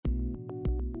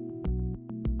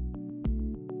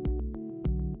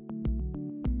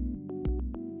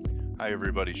Hi,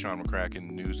 everybody. Sean McCracken,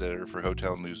 news editor for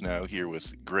Hotel News Now, here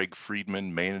with Greg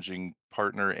Friedman, managing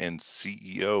partner and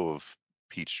CEO of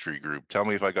Peachtree Group. Tell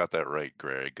me if I got that right,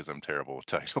 Greg, because I'm terrible with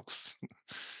titles.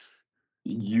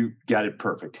 You got it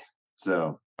perfect.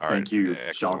 So All right, thank you,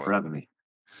 Sean, for excellent. having me.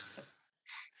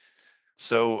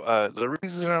 So the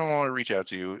reason I want to reach out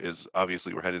to you is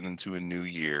obviously we're headed into a new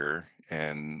year,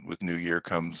 and with new year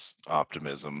comes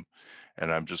optimism. And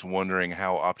I'm just wondering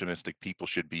how optimistic people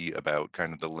should be about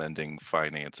kind of the lending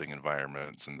financing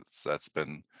environment, since that's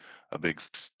been a big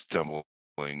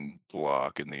stumbling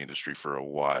block in the industry for a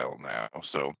while now.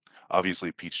 So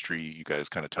obviously, Peachtree, you guys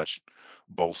kind of touched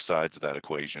both sides of that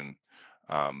equation.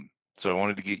 Um, so I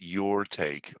wanted to get your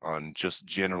take on just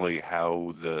generally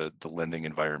how the lending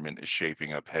environment is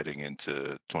shaping up heading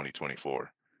into 2024.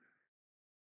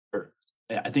 Sure.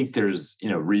 I think there's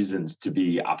reasons to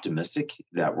be optimistic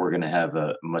that we're going to have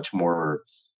a much more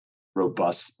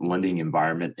robust lending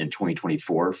environment in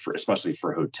 2024 for especially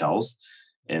for hotels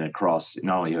and across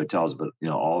not only hotels but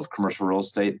all of commercial real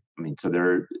estate. I mean, so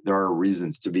there are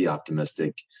reasons to be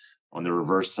optimistic. On the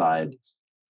reverse side,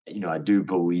 I do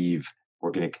believe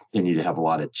we're going to continue to have a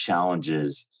lot of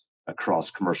challenges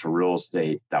across commercial real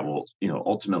estate that will,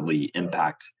 ultimately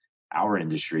impact our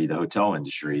industry, the hotel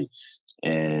industry.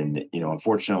 And,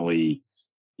 unfortunately,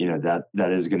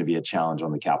 that is going to be a challenge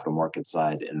on the capital market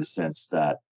side in the sense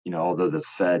that, although the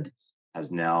Fed has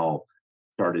now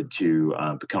started to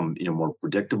become, more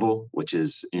predictable,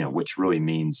 which really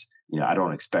means, I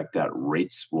don't expect that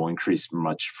rates will increase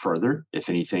much further. If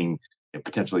anything,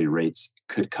 potentially rates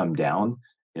could come down,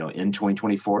 in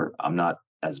 2024. I'm not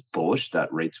as bullish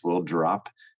that rates will drop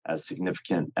as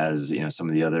significant as, some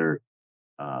of the other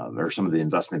or some of the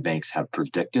investment banks have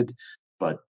predicted.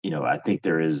 But I think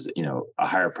there is a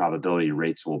higher probability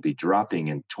rates will be dropping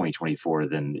in 2024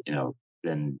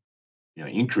 than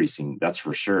increasing. That's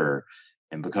for sure.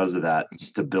 And because of that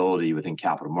stability within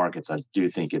capital markets, I do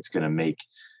think it's going to make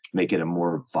it a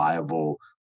more viable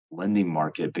lending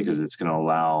market because it's going to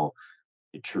allow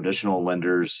traditional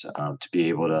lenders to be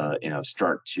able to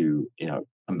start to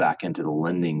come back into the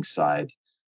lending side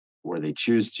where they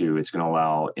choose to. It's going to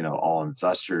allow all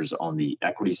investors on the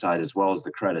equity side as well as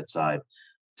the credit side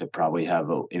to probably have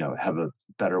a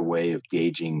better way of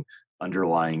gauging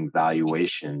underlying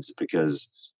valuations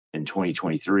because in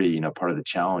 2023, part of the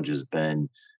challenge has been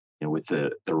with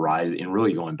the rise and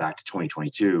really going back to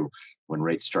 2022 when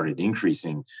rates started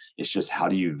increasing. It's just how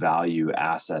do you value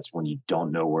assets when you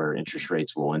don't know where interest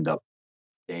rates will end up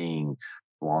staying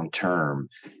long term,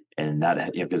 and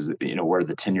that because where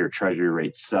the 10-year treasury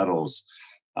rate settles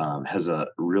has a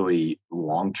really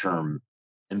long term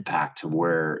impact to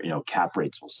where cap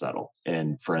rates will settle.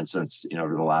 And for instance,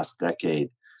 over the last decade,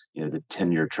 the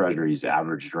 10-year treasuries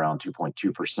averaged around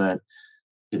 2.2%.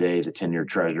 Today, the 10-year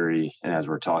treasury, and as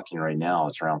we're talking right now,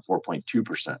 it's around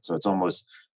 4.2%. So it's almost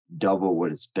double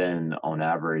what it's been on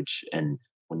average. And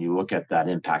when you look at that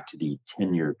impact to the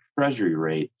 10-year treasury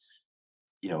rate,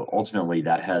 ultimately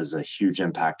that has a huge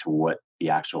impact to what the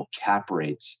actual cap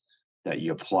rates that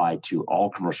you apply to all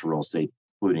commercial real estate,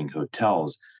 including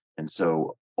hotels. And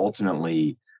so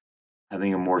ultimately,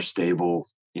 having a more stable,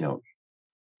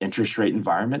 interest rate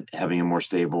environment, having a more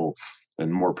stable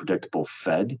and more predictable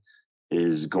Fed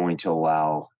is going to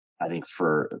allow, I think,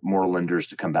 for more lenders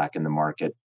to come back in the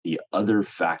market. The other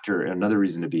factor, another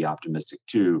reason to be optimistic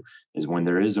too, is when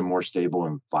there is a more stable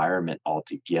environment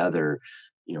altogether,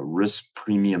 risk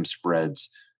premium spreads,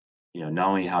 not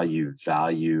only how you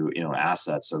value,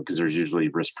 assets. So, because there's usually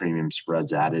risk premium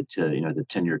spreads added to, the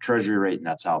 10-year treasury rate. And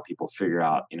that's how people figure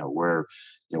out, where,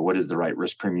 what is the right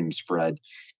risk premium spread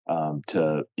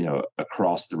to,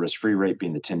 across the risk free rate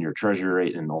being the 10-year treasury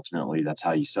rate. And ultimately that's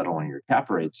how you settle on your cap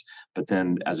rates. But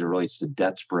then as it relates to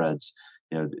debt spreads,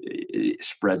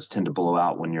 spreads tend to blow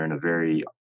out when you're in a very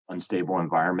unstable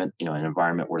environment, an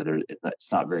environment where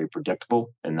it's not very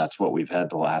predictable. And that's what we've had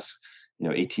the last,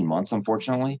 18 months,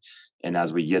 unfortunately. And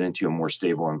as we get into a more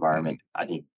stable Mhm. environment, I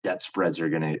think debt spreads are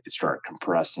going to start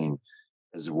compressing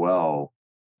as well,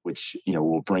 which,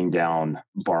 will bring down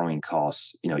borrowing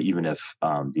costs, even if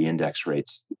the index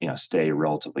rates, stay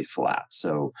relatively flat.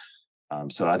 So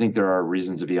I think there are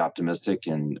reasons to be optimistic,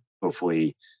 and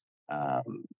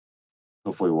um,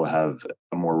 hopefully we'll have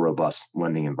a more robust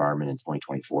lending environment in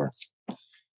 2024.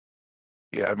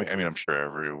 Yeah, I mean, I'm sure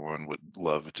everyone would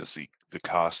love to see the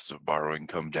costs of borrowing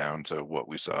come down to what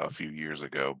we saw a few years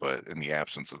ago, but in the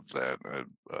absence of that,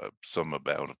 some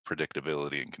amount of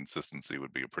predictability and consistency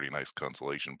would be a pretty nice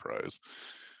consolation prize.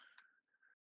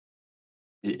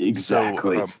 So,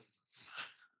 Exactly.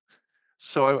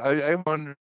 so I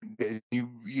wonder.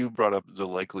 You brought up the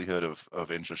likelihood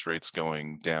of interest rates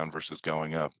going down versus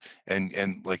going up,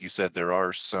 and like you said, there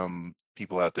are some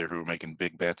people out there who are making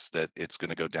big bets that it's going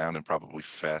to go down and probably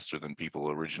faster than people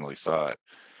originally thought.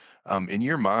 In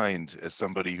your mind, as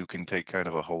somebody who can take kind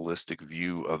of a holistic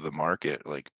view of the market,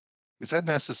 like, is that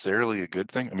necessarily a good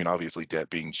thing? I mean, obviously,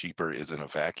 debt being cheaper is in a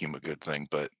vacuum a good thing,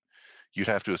 but you'd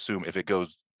have to assume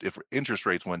if interest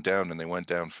rates went down and they went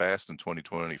down fast in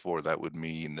 2024, that would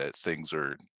mean that things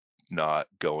are not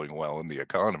going well in the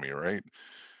economy, right?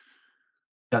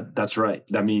 That's right.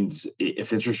 That means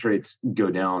if interest rates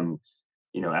go down,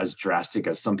 as drastic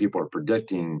as some people are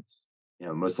predicting,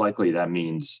 most likely that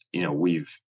means,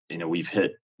 we've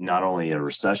hit not only a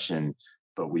recession,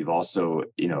 but we've also,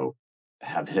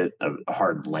 have hit a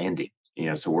hard landing.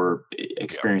 So we're Yeah,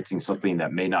 experiencing something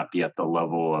that may not be at the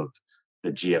level of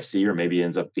the GFC, or maybe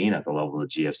ends up being at the level of the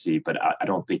GFC. But I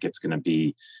don't think it's going to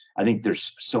be. I think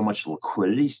there's so much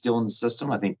liquidity still in the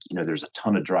system. I think there's a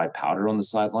ton of dry powder on the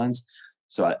sidelines.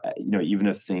 So even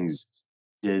if things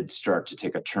did start to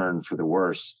take a turn for the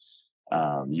worse,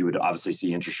 you would obviously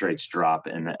see interest rates drop,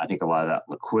 and I think a lot of that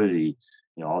liquidity,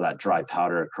 all that dry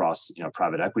powder across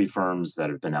private equity firms that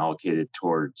have been allocated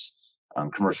towards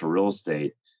commercial real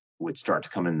estate would start to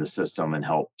come into the system and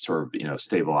help sort of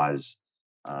stabilize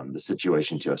the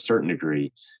situation to a certain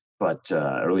degree, but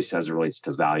or at least as it relates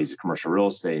to values of commercial real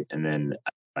estate. And then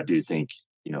I do think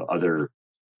other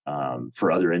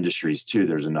for other industries too,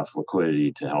 there's enough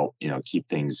liquidity to help keep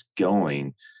things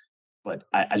going. But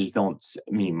I just don't.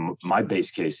 I mean, my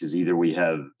base case is either we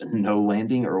have no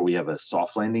landing or we have a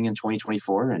soft landing in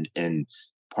 2024, and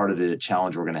part of the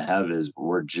challenge we're going to have is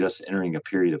we're just entering a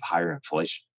period of higher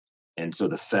inflation, and so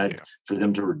the Fed, yeah, for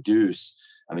them to reduce.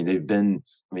 I mean, they've been.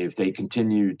 I mean, if they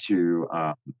continue to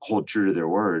hold true to their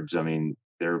words, I mean,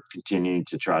 they're continuing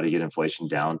to try to get inflation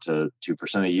down to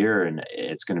 2% a year, and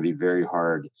it's going to be very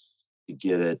hard to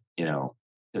get it, to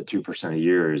 2% a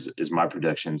year is my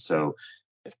prediction. So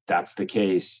if that's the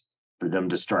case, for them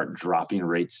to start dropping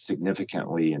rates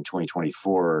significantly in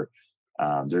 2024,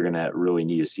 they're going to really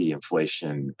need to see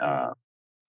inflation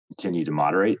continue to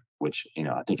moderate, which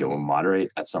I think it will mhm,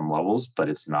 moderate at some levels, but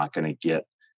it's not going to get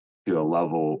to a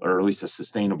level, or at least a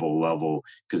sustainable level,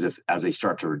 because if as they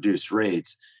start to reduce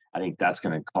rates, I think that's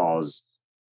going to cause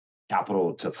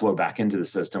capital to flow back into the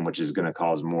system, which is going to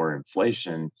cause more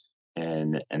inflation,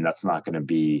 and that's not going to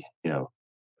be,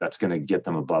 that's going to get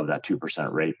them above that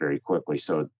 2% rate very quickly.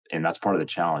 So, and that's part of the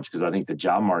challenge, because I think the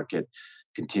job market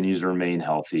continues to remain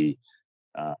healthy.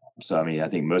 So, I mean, I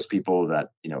think most people that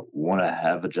want to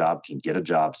have a job can get a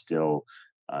job still.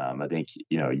 I think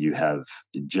you have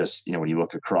just when you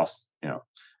look across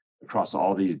across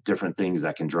all these different things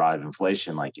that can drive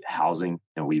inflation, like housing.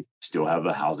 We still have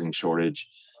a housing shortage,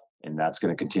 and that's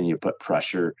going to continue to put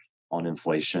pressure on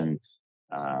inflation.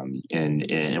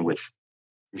 And with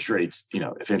interest rates,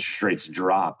 if interest rates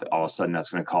drop, all of a sudden that's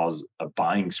going to cause a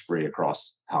buying spree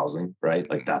across housing, right?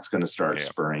 Like mhm, that's going to start yeah,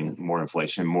 spurring more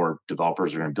inflation. More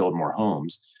developers are going to build more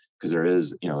homes because there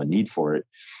is, a need for it.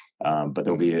 But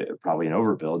there'll mhm, be probably an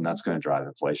overbuild, and that's going to drive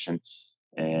inflation.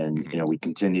 And mhm, we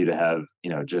continue to have,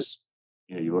 just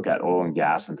you look at oil and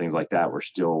gas and things like that. We're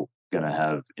still going to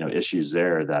have issues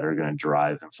there that are going to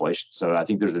drive inflation. So I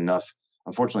think there's enough.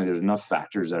 Unfortunately, there's enough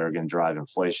factors that are going to drive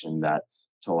inflation that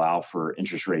to allow for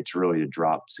interest rates really to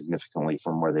drop significantly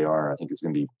from where they are. I think it's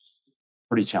going to be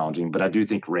pretty challenging, but I do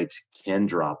think rates can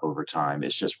drop over time.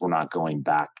 It's just we're not going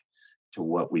back to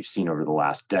what we've seen over the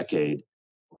last decade.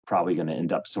 We're probably going to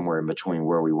end up somewhere in between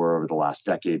where we were over the last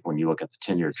decade when you look at the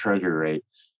 10-year treasury rate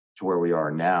to where we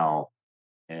are now.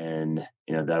 And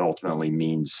that ultimately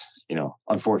means,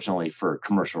 unfortunately for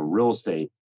commercial real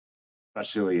estate,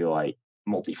 especially like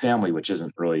multifamily, which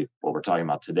isn't really what we're talking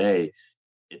about today,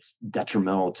 it's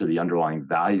detrimental to the underlying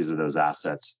values of those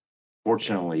assets.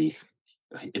 yeah, Fortunately,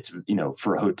 it's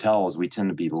for hotels we tend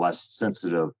to be less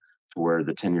sensitive to where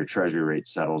the 10-year treasury rate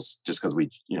settles, just because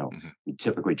mhm, we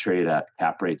typically trade at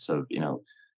cap rates of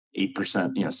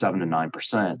 8%, 7 to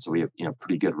 9%. So we have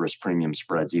pretty good risk premium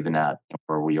spreads even at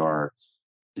where we are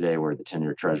today, where the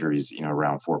 10-year treasury is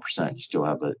around 4%. You still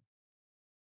have a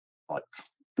like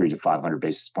 300 to 500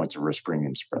 basis points of risk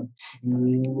premium spread.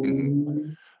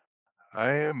 mhm.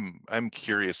 I'm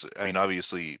curious. I mean,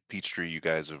 obviously, Peachtree, you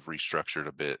guys have restructured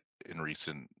a bit in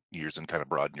recent years and kind of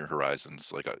broadened your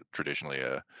horizons. Like traditionally,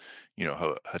 a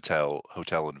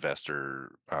hotel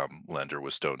investor lender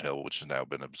with Stonehill, which has now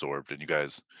been absorbed, and you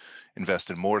guys invest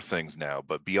in more things now.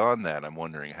 But beyond that, I'm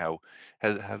wondering how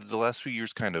have the last few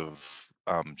years kind of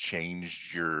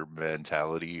changed your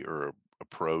mentality or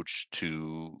approach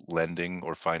to lending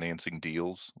or financing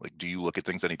deals? Like, do you look at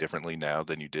things any differently now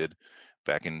than you did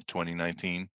back in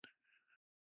 2019?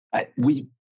 We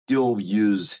still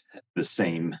use the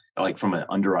same, like from an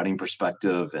underwriting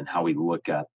perspective and how we look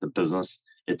at the business.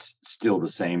 It's still the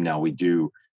same. Now we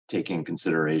do take in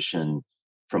consideration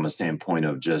from a standpoint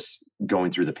of just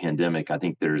going through the pandemic. I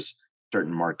think there's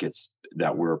certain markets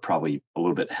that we're probably a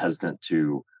little bit hesitant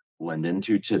to lend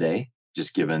into today,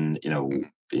 just given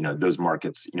Mhm, those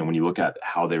markets. When you look at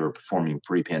how they were performing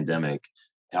pre-pandemic,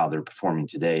 how they're performing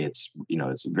today, it's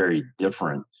very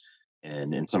different.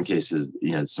 And in some cases,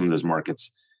 some of those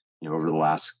markets, over the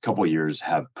last couple of years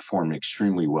have performed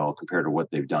extremely well compared to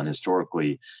what they've done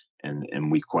historically.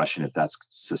 And we question if that's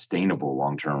sustainable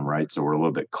long term, right? So we're a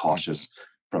little bit mhm, cautious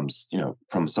from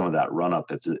some of that run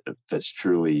up if it's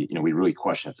truly, we really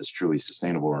question if it's truly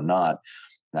sustainable or not.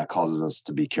 That causes us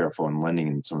to be careful in lending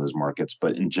in some of those markets.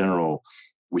 But in general,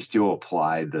 we still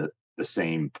apply the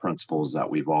same principles that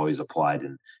we've always applied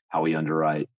in how we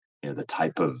underwrite, the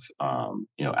type of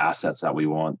assets that we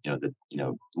want,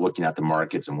 looking at the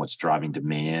markets and what's driving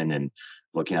demand and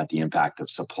looking at the impact of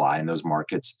supply in those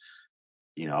markets.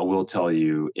 I will tell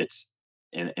you, it's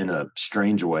in a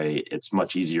strange way, it's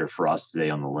much easier for us today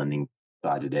on the lending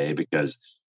side today because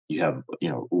you have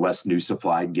less new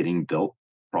supply getting built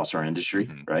across our industry,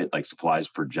 mhm, right? Like supply is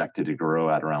projected to grow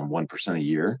at around 1% a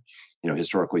year.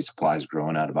 Historically supply mhm, is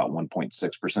growing at about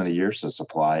 1.6% a year. So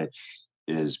supply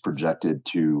is projected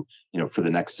to, for the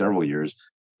next several years,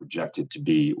 projected to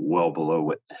be well below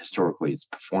what historically it's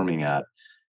performing at.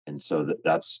 And so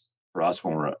that's for us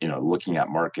when we're, looking at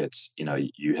markets,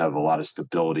 you have a lot of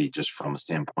stability just from a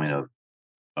standpoint of,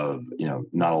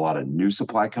 not a lot of new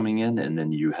supply coming in. And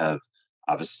then you have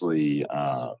obviously,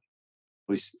 at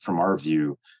least from our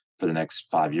view, for the next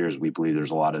 5 years, we believe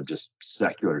there's a lot of just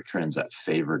secular trends that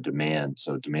favor demand.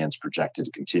 So demand's projected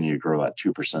to continue to grow at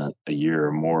 2% a year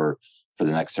or more for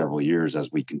the next several years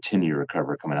as we continue to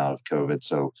recover coming out of COVID.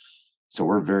 So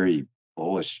we're very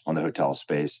bullish on the hotel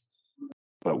space,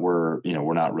 but we're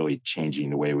not really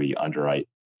changing the way we underwrite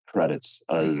credits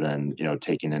other mhm. than,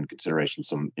 taking into consideration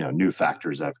some, new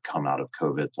factors that have come out of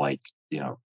COVID, like,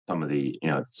 some of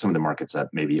the markets that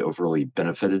maybe overly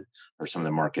benefited or some of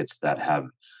the markets that have,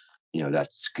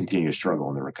 that's continue to struggle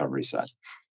on the recovery side.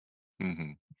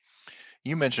 Mhm.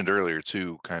 You mentioned earlier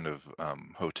too, kind of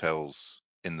hotels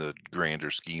in the grander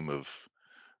scheme of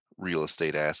real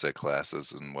estate asset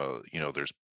classes, and well,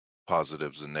 there's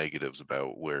positives and negatives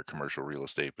about where commercial real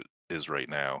estate is right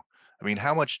now. I mean,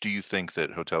 how much do you think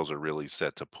that hotels are really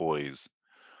set to poise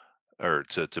or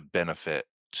to benefit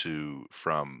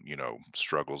from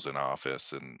struggles in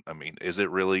office? And I mean, is it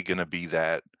really going to be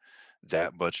that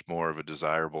much more of a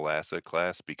desirable asset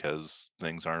class because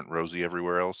things aren't rosy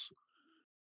everywhere else?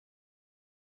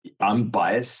 I'm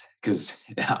biased because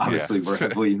Yeah. obviously we're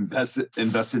heavily invest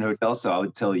in hotels. So I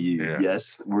would tell you, Yeah.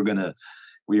 yes,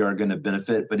 we are gonna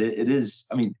benefit. But it is,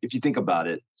 I mean, if you think about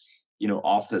it,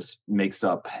 office makes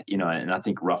up, and I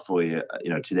think roughly,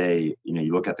 today,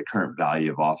 you look at the current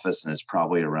value of office and it's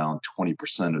probably around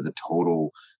 20% of the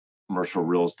total commercial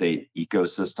real estate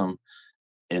ecosystem.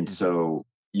 And Mhm. so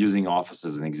using office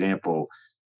as an example,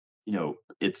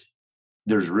 it's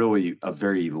there's really a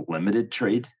very limited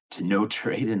trade to no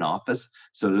trade in office.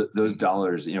 So those Mhm.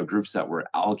 dollars, groups that were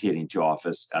allocating to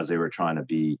office as they were trying to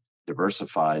be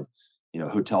diversified,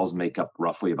 hotels make up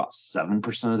roughly about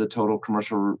 7% of the total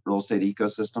commercial real estate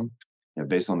ecosystem,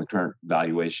 based on the current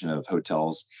valuation of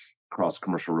hotels across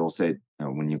commercial real estate,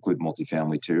 when you include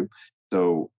multifamily too.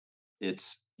 So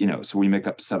so we make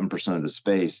up 7% of the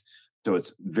space. So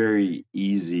it's very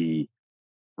easy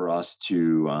for us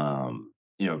to,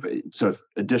 so if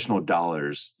additional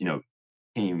dollars,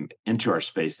 came into our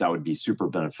space, that would be super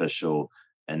beneficial,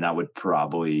 and that would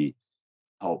probably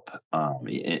help.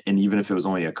 And even if it was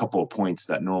only a couple of points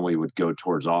that normally would go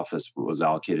towards office, but was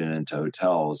allocated into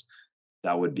hotels,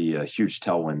 that would be a huge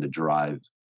tailwind to drive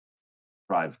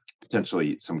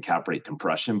potentially some cap rate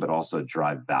compression, but also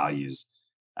drive values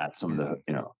at some of the,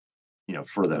 Mhm.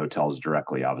 for the hotels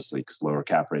directly, obviously, because lower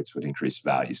cap rates would increase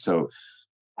value. So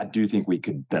I do think we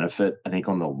could benefit. I think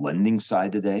on the lending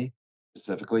side today,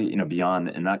 specifically, beyond,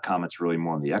 and that comment's really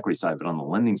more on the equity side, but on the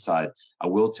lending side, I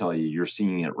will tell you, you're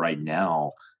seeing it right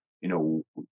now. You know,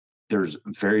 there's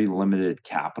very limited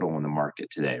capital in the market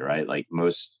today, right? Like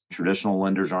most traditional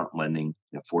lenders aren't lending.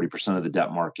 40% of the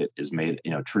debt market is made,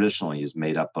 traditionally is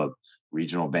made up of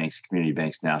regional banks, community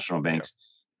banks, national Yeah. banks.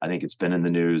 I think it's been in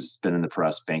the news, it's been in the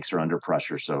press. Banks are under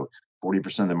pressure. So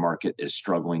 40% of the market is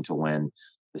struggling to lend.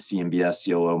 The CMBS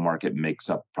CLO market makes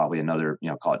up probably another,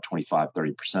 call it 25,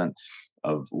 30%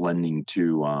 of lending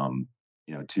to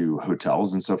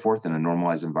hotels and so forth in a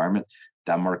normalized environment.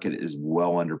 That market is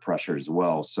well under pressure as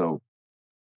well. So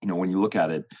When you look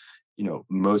at it,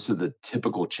 most of the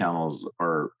typical channels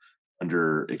are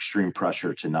under extreme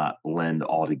pressure to not lend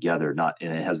altogether. Not,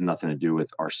 and it has nothing to do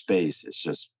with our space. It's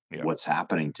just Yeah. what's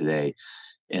happening today.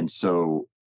 And so,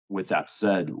 with that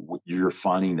said, you're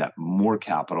finding that more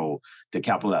capital, the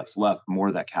capital that's left, more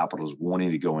of that capital is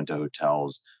wanting to go into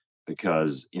hotels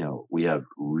because we have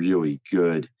really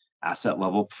good asset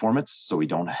level performance. So we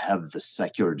don't have the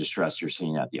secular distress you're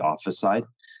seeing at the office side.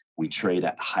 We Mhm. trade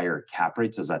at higher cap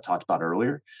rates, as I talked about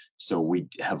earlier. So we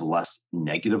have less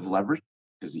negative leverage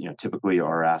because typically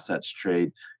our assets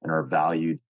trade and are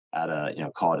valued at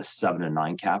a call it a 7 to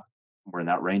 9 cap. We're in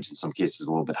that range, in some cases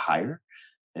a little bit higher.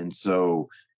 And so,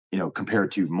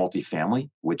 compared to multifamily,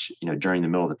 which, during the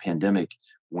middle of the pandemic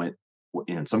went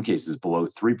in some cases below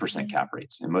 3% cap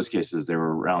rates. In most cases, they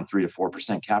were around 3 to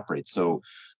 4% cap rates. So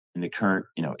in the current,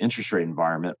 interest rate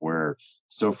environment where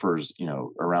SOFR's,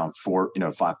 around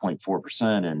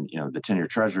 5.4%, and, the 10-year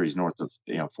treasury is north of,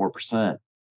 4%.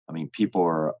 I mean, people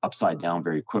are upside down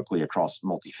very quickly across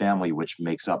multifamily, which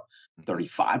makes up Mhm.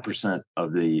 35%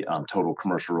 of the total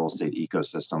commercial real estate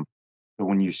ecosystem. But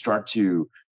when you start to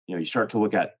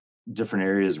look at different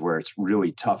areas where it's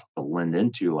really tough to lend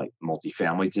into, like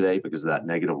multifamily today, because of that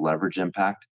negative leverage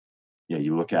impact.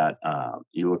 You look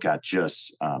at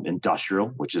just industrial,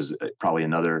 which is probably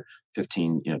another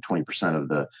 15, 20% of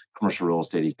the commercial real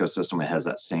estate ecosystem. It has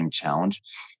that same challenge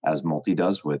as multi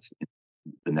does with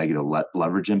the negative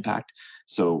leverage impact.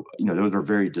 So, those are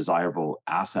very desirable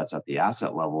assets at the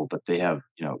asset level, but they have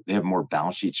more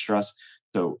balance sheet stress.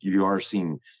 So you are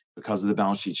seeing, because of the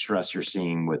balance sheet stress you're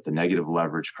seeing with the negative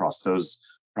leverage across those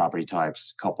property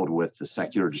types, coupled with the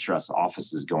secular distress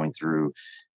offices going through,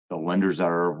 the lenders that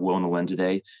are willing to lend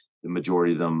today, the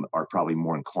majority of them are probably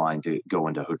more inclined to go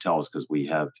into hotels because we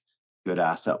have good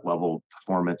asset level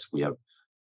performance. We have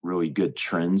really good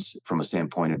trends from a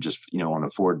standpoint of just on a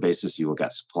forward basis. You look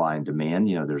at supply and demand.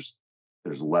 There's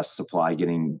less supply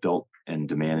getting built, and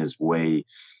demand is way,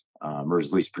 or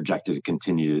is at least projected to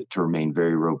continue to remain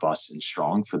very robust and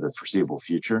strong for the foreseeable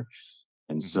future.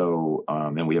 And Mhm. so,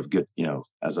 and we have good,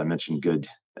 as I mentioned, good,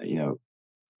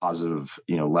 positive,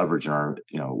 leverage in our,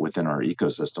 within our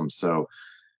ecosystem. So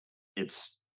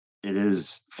it's it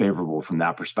is favorable from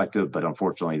that perspective, but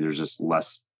unfortunately, there's just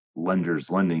less lenders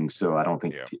lending. So I don't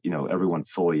think Yeah. everyone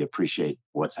fully appreciate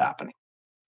what's happening.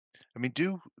 I mean,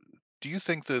 do you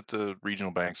think that the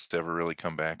regional banks ever really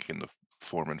come back in the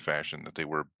form and fashion that they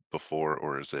were before,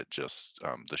 or is it just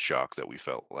the shock that we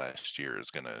felt last year is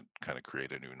going to kind of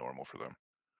create a new normal for them?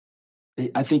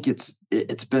 I think it's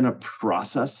been a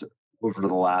process over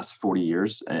the last 40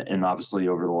 years, and obviously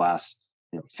over the last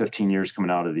 15 years coming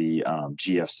out of the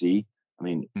GFC. I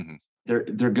mean, Hmm.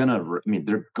 they're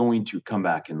going to come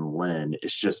back and lend.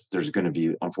 It's just there's going to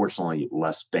be, unfortunately,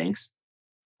 less banks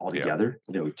Yeah. altogether.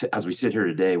 As we sit here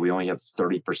today, we only have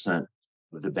 30%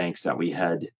 of the banks that we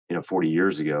had 40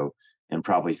 years ago, and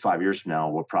probably 5 years from now,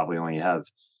 we'll probably only have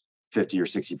 50 or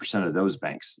 60% of those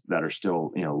banks that are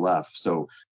still left. So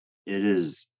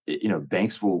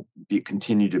banks will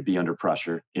continue to be under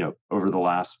pressure. Over the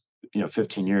last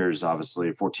 15 years,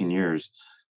 obviously 14 years,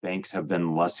 banks have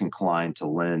been less inclined to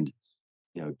lend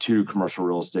to commercial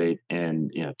real estate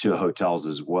and to the hotels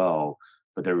as well,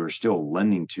 but they were still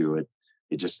lending to it.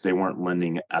 It just they weren't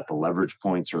lending at the leverage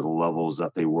points or the levels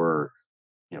that they were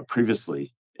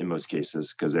previously, in most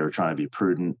cases, because they were trying to be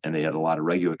prudent, and they had a lot of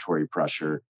regulatory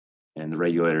pressure, and the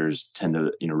regulators tend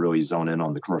to really zone in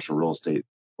on the commercial real estate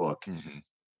book. Hmm.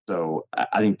 So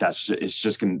I think it's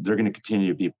just going they're going to continue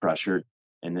to be pressured.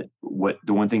 And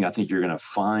the one thing I think you're going to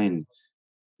find,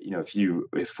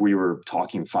 if we were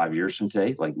talking 5 years from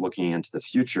today, like looking into the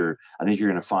future, I think you're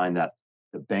going to find that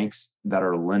the banks that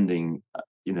are lending,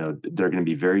 they're going to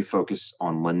be very focused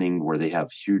on lending where they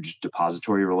have huge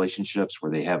depository relationships,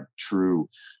 where they have true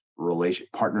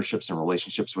partnerships and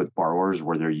relationships with borrowers,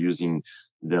 where they're using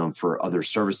them for other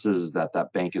services that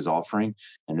bank is offering,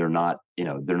 and they're not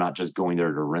just going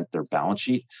there to rent their balance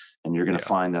sheet. And you're going to Yeah.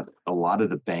 find that a lot of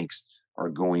the banks are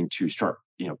going to start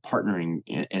partnering,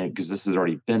 and because this has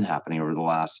already been happening over the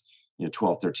last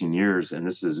 12, 13 years. And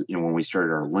this is when we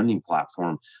started our lending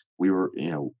platform,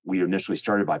 we initially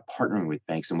started by partnering with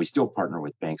banks, and we still partner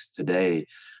with banks today,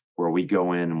 where we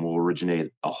go in and we'll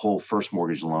originate a whole first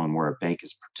mortgage loan where a bank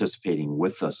is participating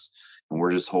with us, and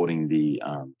we're just holding the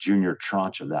junior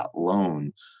tranche of that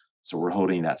loan. So we're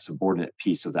holding that subordinate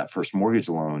piece of that first mortgage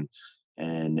loan,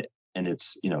 and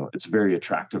it's very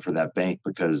attractive for that bank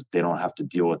because they don't have to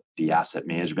deal with the asset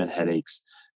management headaches,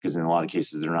 because in a lot of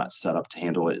cases they're not set up to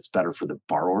handle it. It's better for the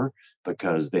borrower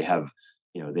because they have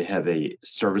a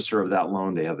servicer of that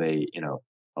loan, they have a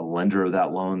lender of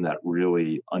that loan that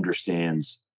really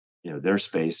understands their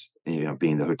space,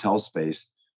 being the hotel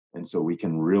space, and so we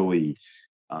can really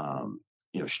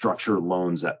structure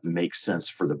loans that make sense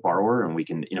for the borrower, and we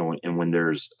can, and when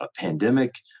there's a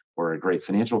pandemic or a great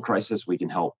financial crisis, we can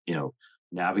help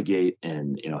navigate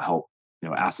and help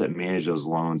asset manage those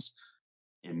loans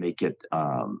and make it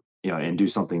and do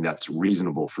something that's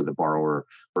reasonable for the borrower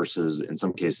versus in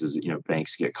some cases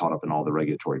banks get caught up in all the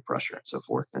regulatory pressure and so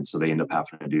forth, and so they end up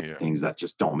having to do Yeah. things that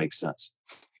just don't make sense.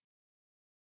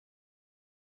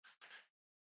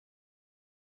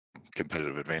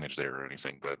 Competitive advantage there or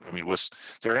anything, but I mean, was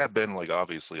there have been like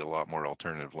obviously a lot more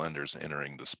alternative lenders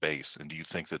entering the space, and do you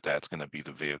think that that's going to be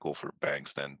the vehicle for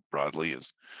banks then broadly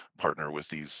is partner with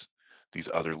these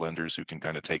other lenders who can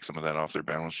kind of take some of that off their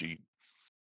balance sheet?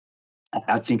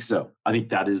 I think so. I think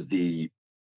that is the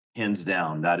hands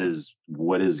down, that is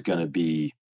what is going to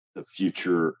be the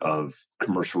future of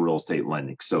commercial real estate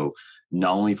lending. So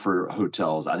not only for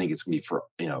hotels, I think it's going to be for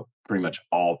pretty much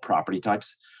all property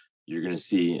types. You're going to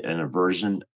see an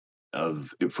aversion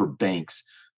of for banks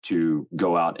to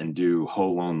go out and do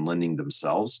whole loan lending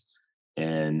themselves,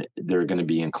 and they're going to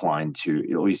be inclined to,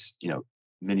 at least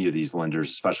many of these lenders,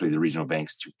 especially the regional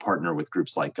banks, to partner with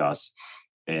groups like us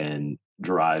and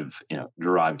derive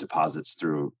deposits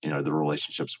through the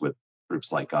relationships with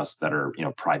groups like us that are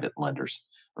private lenders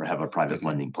or have a private Hmm.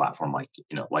 lending platform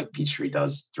like Peachtree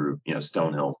does through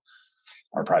Stonehill,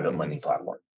 our private Hmm. lending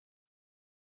platform.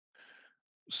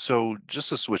 So just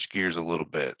to switch gears a little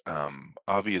bit,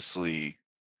 obviously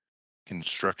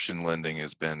construction lending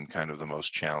has been kind of the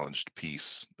most challenged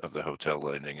piece of the hotel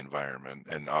lending environment.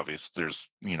 And obvious there's,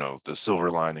 the silver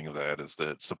lining of that is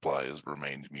that supply has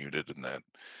remained muted and that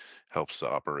helps the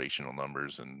operational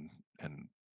numbers and it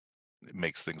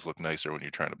makes things look nicer when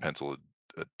you're trying to pencil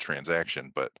a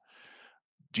transaction. But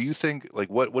do you think like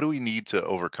what do we need to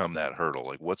overcome that hurdle?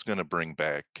 Like what's going to bring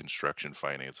back construction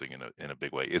financing in a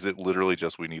big way? Is it literally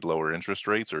just we need lower interest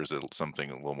rates or is it something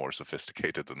a little more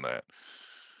sophisticated than that?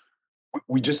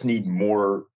 We just need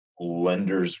more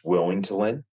lenders willing to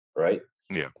lend, right?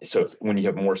 Yeah. So when you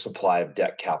have more supply of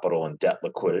debt capital and debt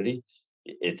liquidity,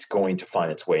 it's going to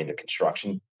find its way into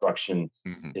construction. Construction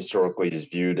Hmm. historically is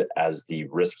viewed as the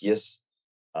riskiest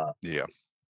uh, Yeah.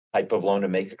 type of loan to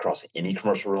make across any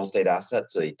commercial real estate asset.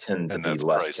 So they tend to And be that's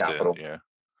less priced in, capital. yeah.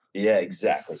 Yeah,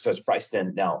 exactly. So it's priced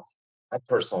in. Now, I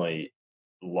personally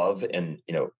love, and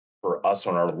for us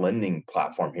on our lending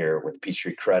platform here with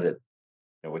Peachtree Credit,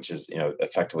 which is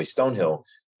effectively Stonehill,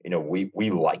 we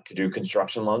like to do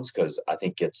construction loans because I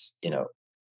think it's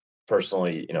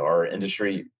personally, our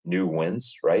industry, new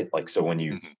wins, right? Like, so when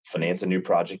you Mhm. finance a new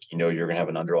project, you're going to have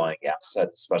an underlying asset,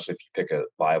 especially if you pick a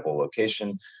viable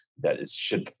location that is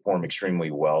should perform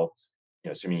extremely well,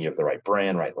 assuming you have the right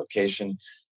brand, right location.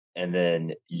 And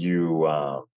then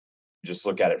you just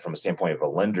look at it from a standpoint of a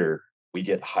lender, we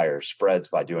get higher spreads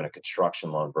by doing a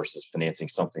construction loan versus financing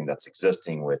something that's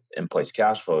existing with in place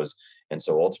cash flows. And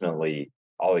so ultimately,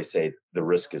 I always say the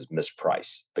risk is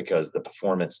mispriced because the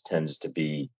performance tends to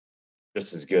be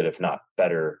just as good, if not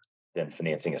better, than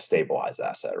financing a stabilized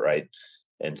asset, right?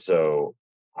 And so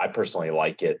I personally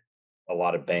like it. A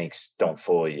lot of banks don't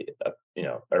fully,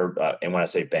 and when I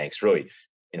say banks, really,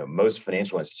 most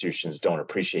financial institutions don't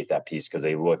appreciate that piece because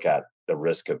they look at the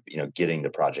risk of, getting the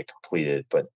project completed.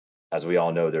 But as we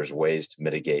all know, there's ways to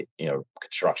mitigate,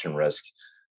 construction risk.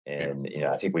 Yeah. And,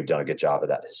 I think we've done a good job of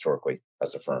that historically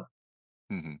as a firm.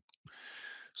 Mhm.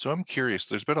 So I'm curious,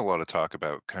 there's been a lot of talk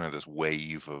about kind of this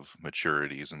wave of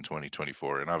maturities in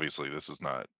 2024, and obviously this is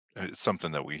not it's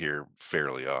something that we hear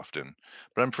fairly often.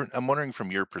 But I'm wondering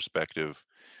from your perspective,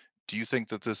 do you think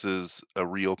that this is a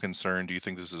real concern? Do you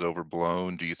think this is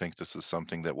overblown? Do you think this is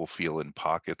something that we'll feel in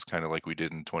pockets kind of like we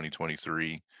did in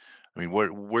 2023? I mean,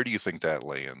 where do you think that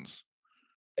lands?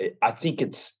 I think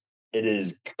it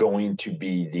is going to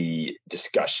be the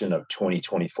discussion of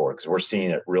 2024 because we're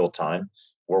seeing it real time.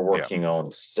 We're Yeah. working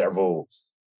on several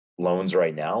loans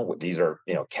right now. These are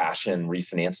cash in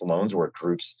refinance loans where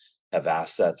groups have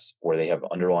assets where they have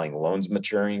underlying loans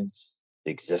maturing.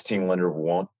 The existing lender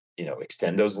won't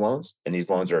extend those loans, and these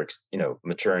loans are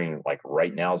maturing like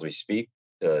right now as we speak.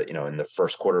 In the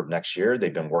first quarter of next year,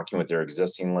 they've been working with their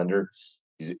existing lender.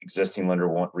 These existing lender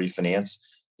won't refinance.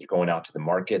 They're going out to the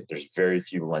market. There's very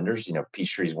few lenders.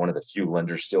 Peachtree is one of the few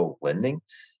lenders still lending,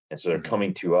 and so they're Hmm.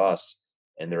 coming to us,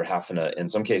 and they're having to. In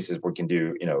some cases, we can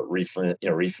do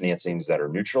refinancings that are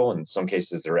neutral. In some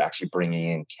cases, they're actually bringing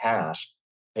in cash,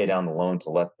 pay down the loan to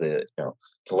let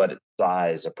it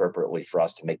size appropriately for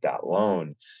us to make that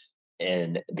loan.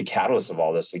 And the catalyst of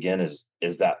all this again is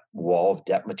that wall of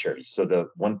debt maturity. So the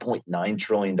 $1.9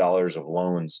 trillion of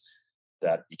loans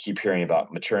that you keep hearing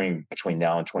about maturing between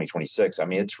now and 2026. I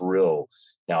mean, it's real.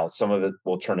 Now, some of it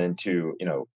will turn into,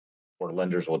 where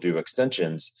lenders will do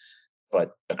extensions,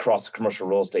 but across the commercial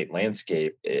real estate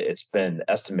landscape, it's been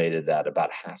estimated that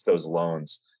about half those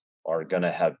loans are going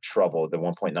to have trouble. The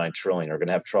 1.9 trillion are going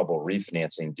to have trouble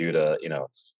refinancing due to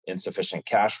insufficient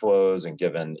cash flows and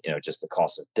given just the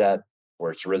cost of debt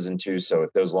where it's risen to. So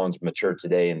if those loans mature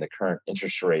today in the current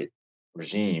interest rate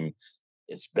regime,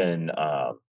 it's been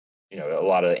a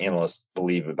lot of analysts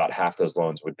believe about half those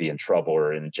loans would be in trouble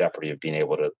or in jeopardy of being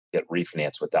able to get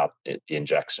refinanced without the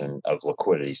injection of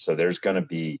liquidity. So that's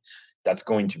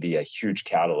going to be a huge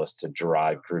catalyst to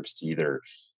drive groups to either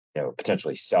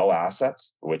potentially sell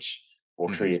assets, which will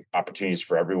Hmm. create opportunities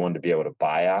for everyone to be able to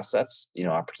buy assets,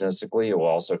 opportunistically. It will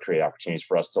also create opportunities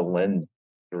for us to lend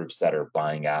groups that are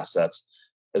buying assets,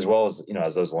 as well as,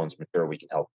 as those loans mature, we can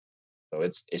help. So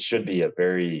it should be a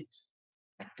very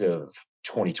active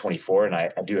 2024, and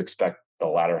I do expect the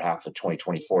latter half of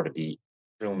 2024 to be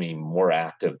extremely more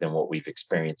active than what we've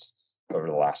experienced over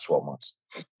the last 12 months.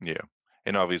 Yeah.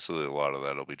 And obviously, a lot of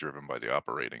that will be driven by the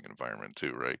operating environment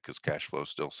too, right? Because cash flows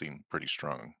still seem pretty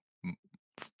strong m-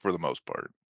 for the most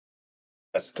part.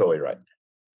 That's totally right.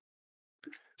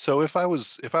 So if I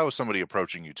was somebody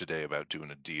approaching you today about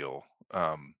doing a deal,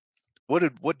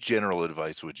 what general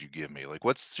advice would you give me? Like,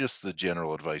 what's just the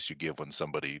general advice you give when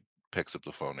somebody picks up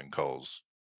the phone and calls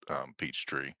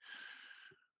Peachtree?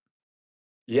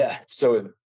 Yeah.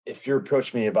 So if you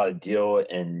approached me about a deal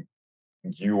and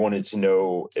you wanted to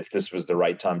know if this was the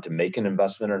right time to make an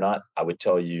investment or not, I would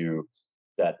tell you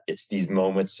that it's these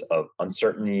moments of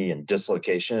uncertainty and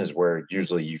dislocation is where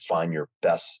usually you find your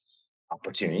best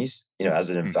opportunities, as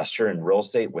an Hmm. investor in real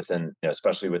estate within,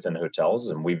 especially within hotels.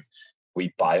 And we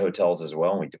buy hotels as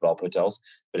well and we develop hotels,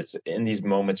 but it's in these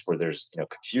moments where there's,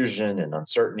 confusion and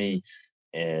uncertainty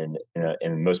and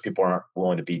most people aren't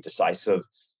willing to be decisive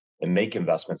and make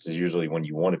investments is usually when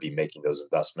you want to be making those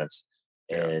investments.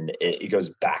 Yeah. And it goes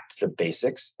back to the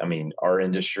basics. I mean, our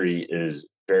industry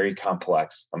is very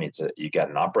complex. I mean, you got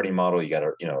an operating model, you got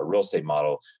a real estate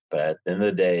model, but at the end of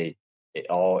the day,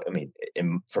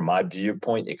 from my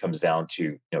viewpoint, it comes down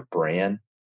to brand,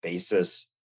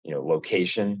 basis,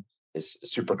 location is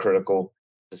super critical.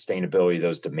 Sustainability,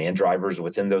 those demand drivers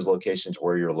within those locations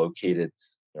where you're located,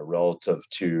 relative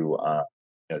to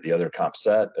the other comp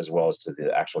set as well as to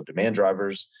the actual demand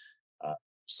drivers. Uh,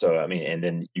 so I mean, and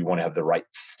then you want to have the right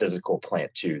physical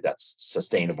plant too that's Hmm.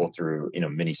 sustainable through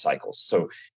many cycles. So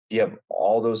you have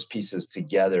all those pieces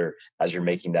together as you're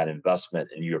making that investment,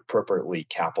 and you appropriately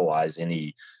capitalize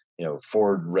any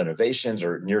forward renovations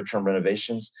or near term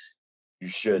renovations. You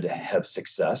should have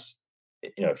success.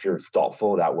 If you're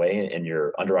thoughtful that way in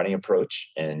your underwriting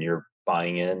approach and you're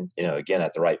buying in, again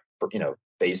at the right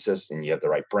basis, and you have the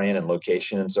right brand and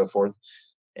location and so forth,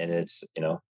 and it's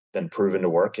been proven to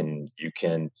work, and you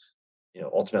can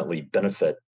ultimately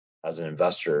benefit as an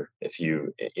investor if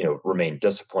you remain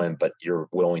disciplined, but you're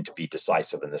willing to be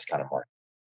decisive in this kind of market.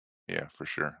 Yeah, for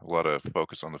sure. A lot of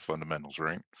focus on the fundamentals,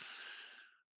 right?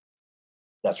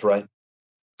 That's right.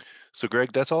 So,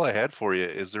 Greg, that's all I had for you.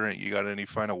 You got any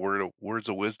final words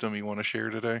of wisdom you want to share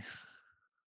today? I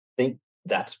think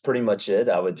that's pretty much it.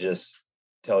 I would just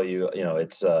tell you,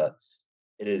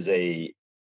 it is a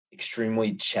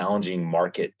extremely challenging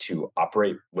market to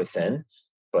operate within,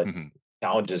 but Hmm.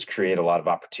 challenges create a lot of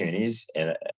opportunities,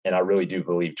 and I really do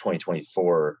believe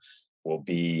 2024 will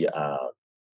be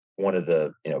one of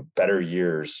the better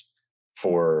years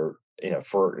for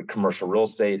commercial real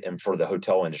estate and for the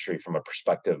hotel industry from a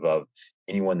perspective of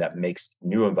anyone that makes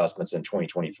new investments in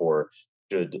 2024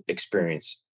 should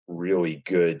experience really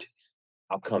good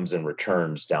outcomes and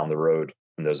returns down the road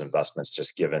from those investments,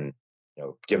 just given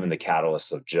the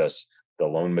catalyst of just the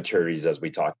loan maturities, as we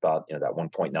talked about, that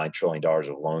 $1.9 trillion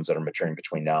of loans that are maturing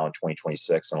between now and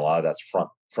 2026. And a lot of that's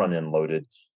front end loaded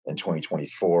in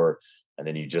 2024. And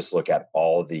then you just look at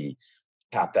all the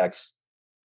CapEx,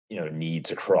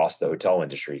 needs across the hotel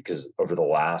industry, because over the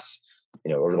last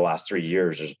 3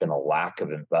 years, there's been a lack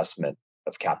of investment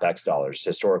of CapEx dollars.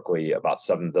 Historically, about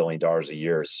 $7 billion a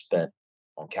year is spent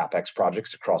on CapEx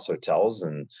projects across hotels,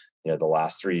 and the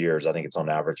last 3 years, I think it's on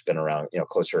average been around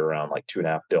closer to around like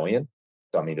 2.5 billion.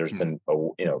 So I mean, there's Hmm. been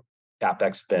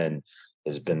CapEx spend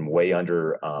has been way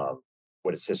under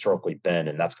what it's historically been,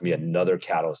 and that's going to be another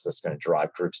catalyst that's going to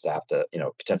drive groups to have to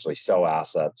potentially sell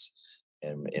assets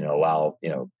and allow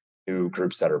new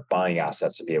groups that are buying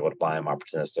assets to be able to buy them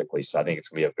opportunistically. So I think it's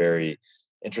going to be a very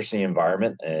interesting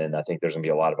environment, and I think there's going to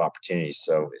be a lot of opportunities.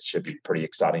 So it should be pretty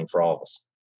exciting for all of us.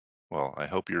 Well, I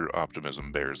hope your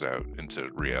optimism bears out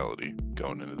into reality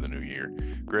going into the new year.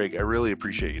 Greg, I really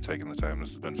appreciate you taking the time. This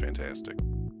has been fantastic.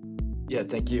 Yeah,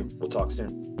 thank you. We'll talk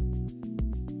soon.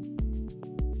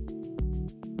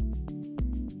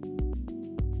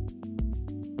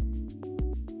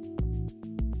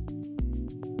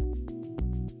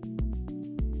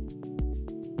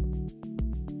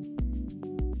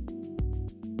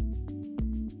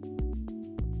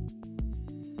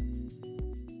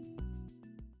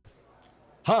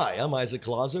 Hi, I'm Isaac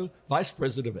Colazo, Vice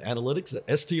President of Analytics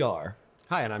at STR.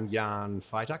 Hi, and I'm Jan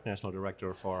Freitag, National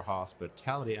Director for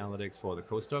Hospitality Analytics for the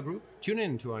CoStar Group. Tune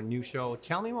in to our new show,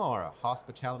 Tell Me More, a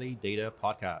hospitality data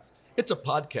podcast. It's a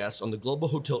podcast on the global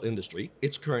hotel industry,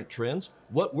 its current trends,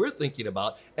 what we're thinking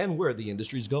about, and where the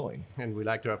industry's going. And we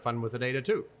like to have fun with the data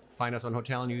too. Find us on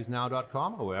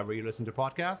hotelnewsnow.com or wherever you listen to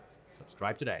podcasts.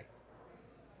 Subscribe today.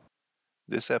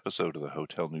 This episode of the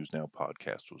Hotel News Now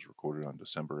podcast was recorded on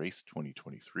December 8th,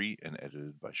 2023, and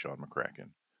edited by Sean McCracken.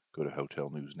 Go to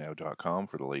hotelnewsnow.com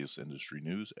for the latest industry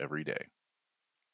news every day.